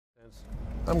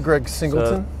I'm Greg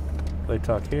Singleton. They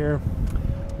talk here.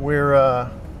 We're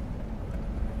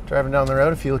driving down the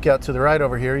road. If you look out to the right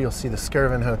over here, you'll see the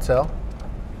Skirvin Hotel,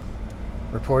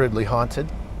 reportedly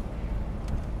haunted.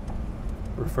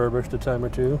 Refurbished a time or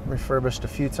two. Refurbished a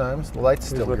few times. The light's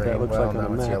still green. That looks well, like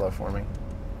now it's yellow for me.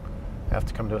 Have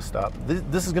to come to a stop.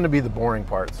 This is going to be the boring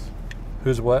parts.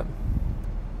 Who's what?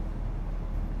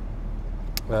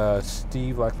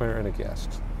 Steve Blackfire and a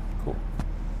guest. Cool.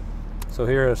 So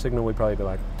here a signal we'd probably be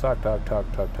like talk, talk, talk,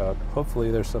 talk, talk.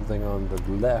 Hopefully there's something on the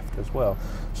left as well.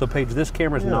 So Paige, this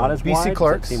camera's not as BC wide.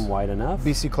 Clark's. Does it seem wide enough?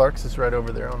 BC Clark's is right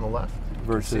over there on the left.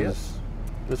 Versus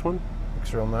this one?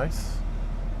 Looks real nice.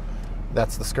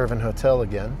 That's the Skirvin Hotel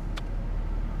again.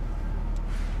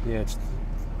 Yeah, it's...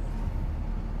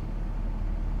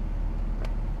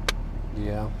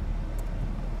 Yeah.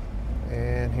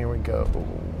 And here we go.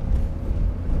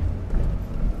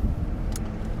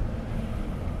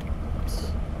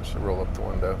 I should roll up the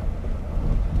window.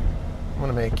 I'm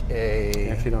gonna make a...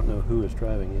 I actually don't know who is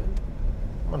driving yet.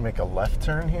 I'm gonna make a left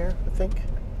turn here, I think.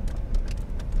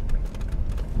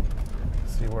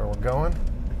 See where we're going.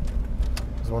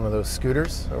 There's one of those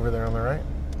scooters over there on the right.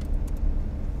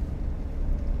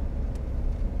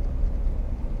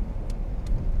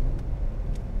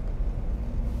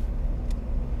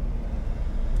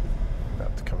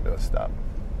 About to come to a stop.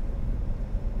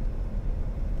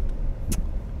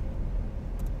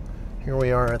 Here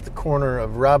we are at the corner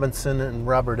of Robinson and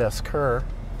Robert S. Kerr.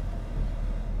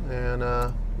 And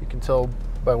you can tell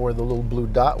by where the little blue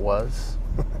dot was.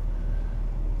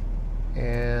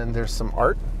 And there's some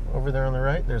art over there on the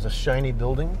right. There's a shiny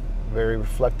building, very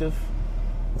reflective.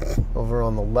 Over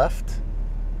on the left,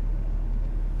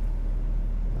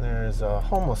 there's a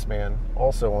homeless man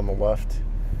also on the left.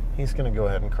 He's going to go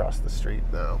ahead and cross the street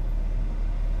now.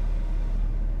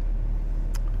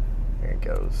 There he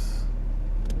goes.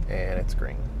 And it's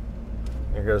green.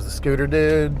 There goes the scooter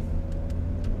dude.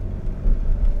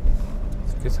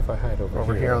 I guess if I hide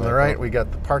over here on the right, we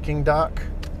got the parking dock.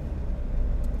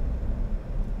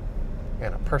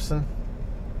 And a person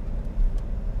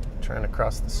trying to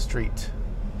cross the street.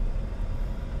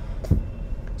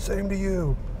 Same to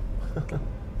you.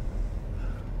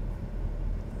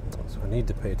 So I need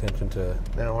to pay attention to...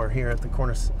 Now we're here at the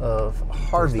corner of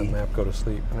Harvey. Does the map go to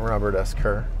sleep? And Robert S.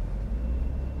 Kerr.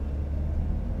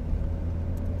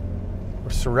 We're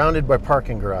surrounded by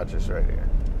parking garages right here.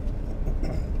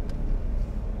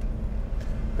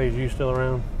 Paige, you still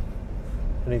around?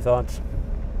 Any thoughts?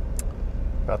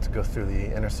 About to go through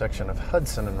the intersection of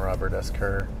Hudson and Robert S.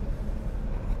 Kerr.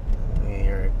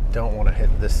 You don't want to hit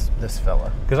this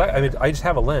fella. Because I mean, I just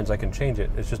have a lens. I can change it.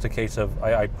 It's just a case of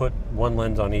I put one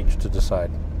lens on each to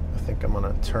decide. I think I'm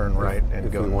going to turn right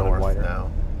and go north now.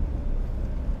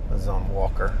 This is on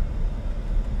Walker.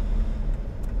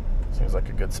 Seems like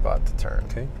a good spot to turn.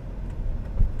 Okay.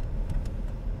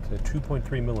 It's a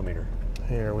 2.3 millimeter.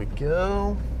 Here we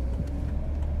go.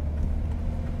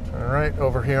 Turn right.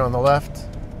 Over here on the left,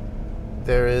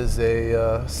 there is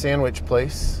a sandwich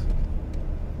place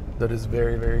that is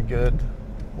very, very good.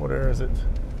 Where is it?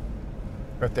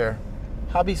 Right there.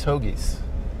 Hobby's Hoagies.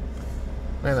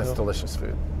 Man, that's delicious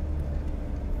food.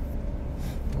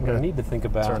 What I need to think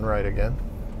about... Turn right again.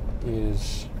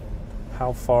 ...is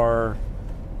how far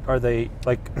are they...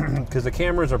 Like, because the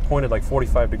cameras are pointed like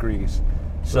 45 degrees.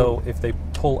 So if they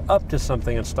pull up to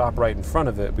something and stop right in front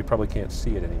of it, we probably can't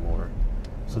see it anymore.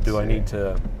 So do I need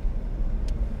to...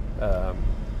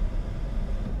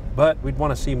 but we'd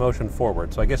want to see motion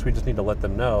forward. So I guess we just need to let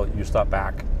them know you stop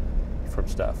back from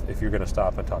stuff if you're going to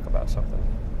stop and talk about something.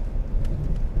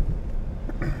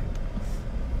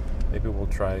 Maybe we'll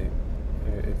try,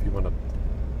 if you want to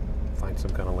find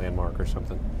some kind of landmark or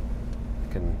something,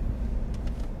 I can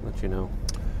let you know.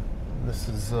 This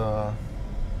is, I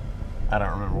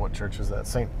don't remember what church is that.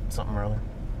 Saint something or other.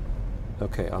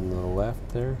 Okay, on the left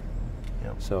there?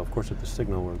 Yep. So, of course, at the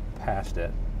signal, we're past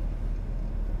it.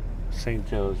 St.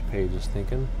 Joe's, Paige is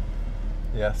thinking.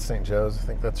 Yeah, St. Joe's, I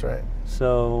think that's right.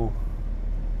 So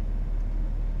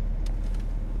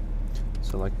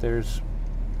like there's,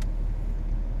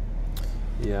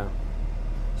 yeah.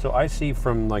 So I see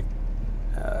from like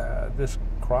this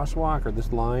crosswalk or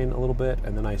this line a little bit,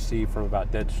 and then I see from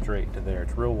about dead straight to there.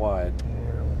 It's real wide.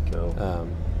 Here we go.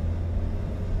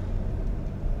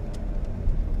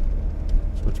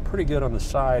 So it's pretty good on the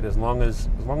side as long as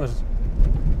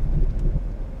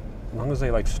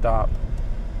they like stop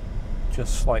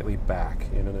just slightly back.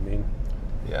 You know what I mean?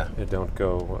 Yeah. It don't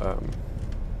go.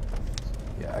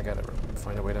 Yeah, I gotta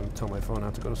find a way to tell my phone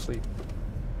not to go to sleep.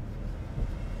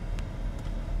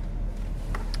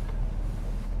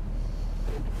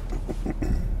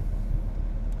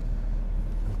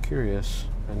 curious.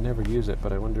 I never use it,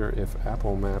 but I wonder if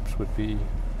Apple Maps would be.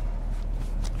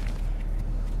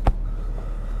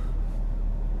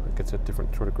 Like it's a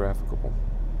different sort of graphical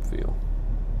feel.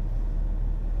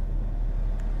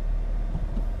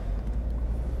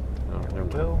 Oh, never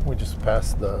mind. Well, we just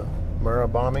passed the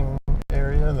Murrah bombing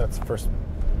area, and that's first,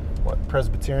 what,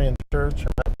 Presbyterian Church?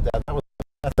 That was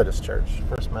Methodist Church,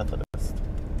 First Methodist.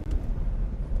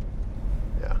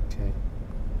 Yeah. Okay.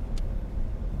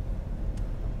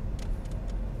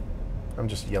 I'm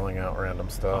just yelling out random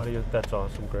stuff. Audio, that's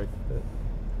awesome, Greg.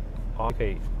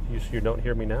 Okay, you don't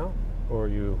hear me now? Or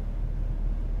you...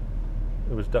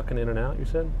 It was ducking in and out, you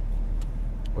said?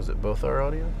 Was it both our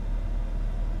audio?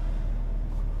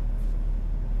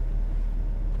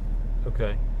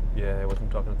 Okay. Yeah, I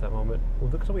wasn't talking at that moment. Well,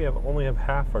 looks like we only have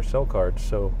half our cell cards,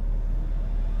 so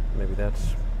maybe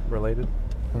that's related.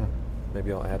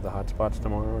 Maybe I'll add the hotspots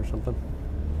tomorrow or something.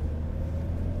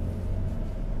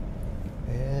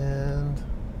 And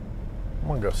I'm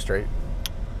gonna go straight.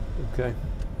 Okay.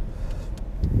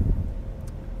 It'd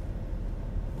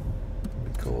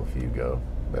be cool if you go.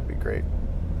 That'd be great.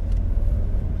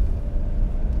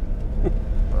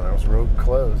 Well, that was road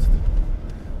closed.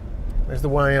 There's the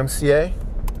YMCA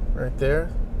right there.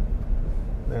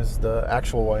 There's the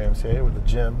actual YMCA with the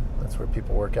gym. That's where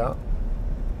people work out.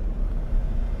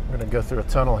 We're gonna go through a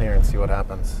tunnel here and see what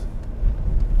happens.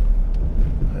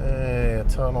 Hey, a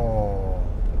tunnel.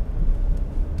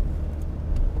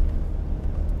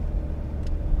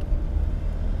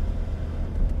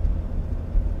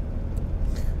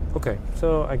 Okay,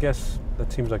 so I guess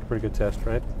that seems like a pretty good test,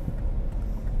 right?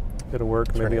 It'll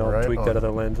work. Maybe I'll right tweak that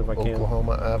other lens if I can.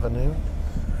 Oklahoma Avenue.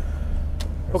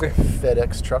 There's Okay. a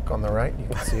FedEx truck on the right. You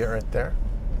can see it right there.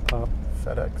 Pop.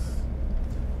 FedEx.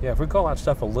 Yeah, if we call out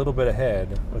stuff a little bit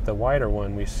ahead, with the wider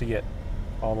one, we see it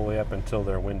all the way up until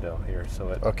their window here. So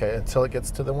it Okay, until it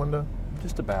gets to the window?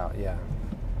 just about, yeah.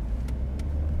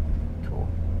 Cool.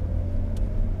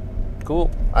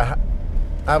 Cool. I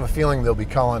have a feeling they'll be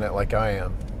calling it like I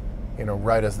am. You know,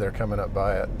 right as they're coming up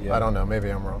by it. Yeah. I don't know. Maybe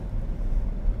I'm wrong.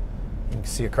 You can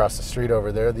see across the street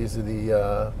over there. These are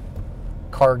the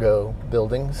cargo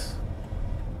buildings.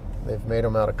 They've made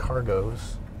them out of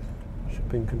cargos.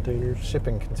 Shipping containers.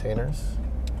 Shipping containers.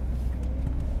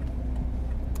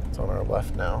 It's on our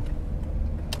left now.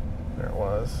 There it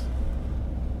was.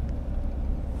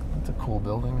 That's a cool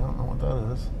building. I don't know what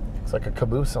that is. It's like a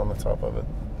caboose on the top of it.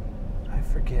 I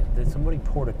forget that somebody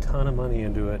poured a ton of money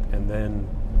into it and then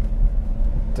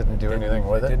Didn't do anything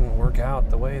with it. didn't work out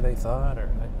the way they thought, or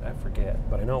I forget.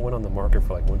 But I know it went on the market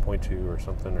for like 1.2 or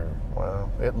something, or Wow,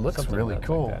 it looks something really nuts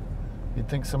cool. like that. You'd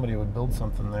think somebody would build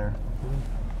something there.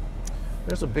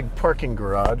 There's a big parking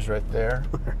garage right there.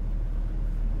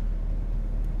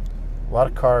 A lot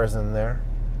of cars in there.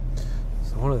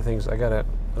 So one of the things I don't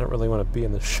really want to be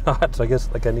in the shot, so I guess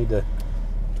like I need to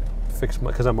fix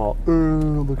because I'm all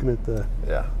looking at the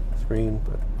Yeah. screen,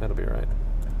 but that'll be all right.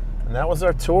 And that was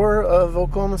our tour of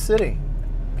Oklahoma City,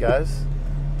 guys.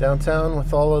 Downtown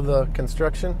with all of the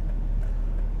construction.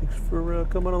 Thanks for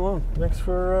coming along. Thanks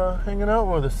for hanging out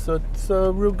with us. It's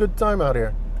a real good time out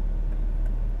here.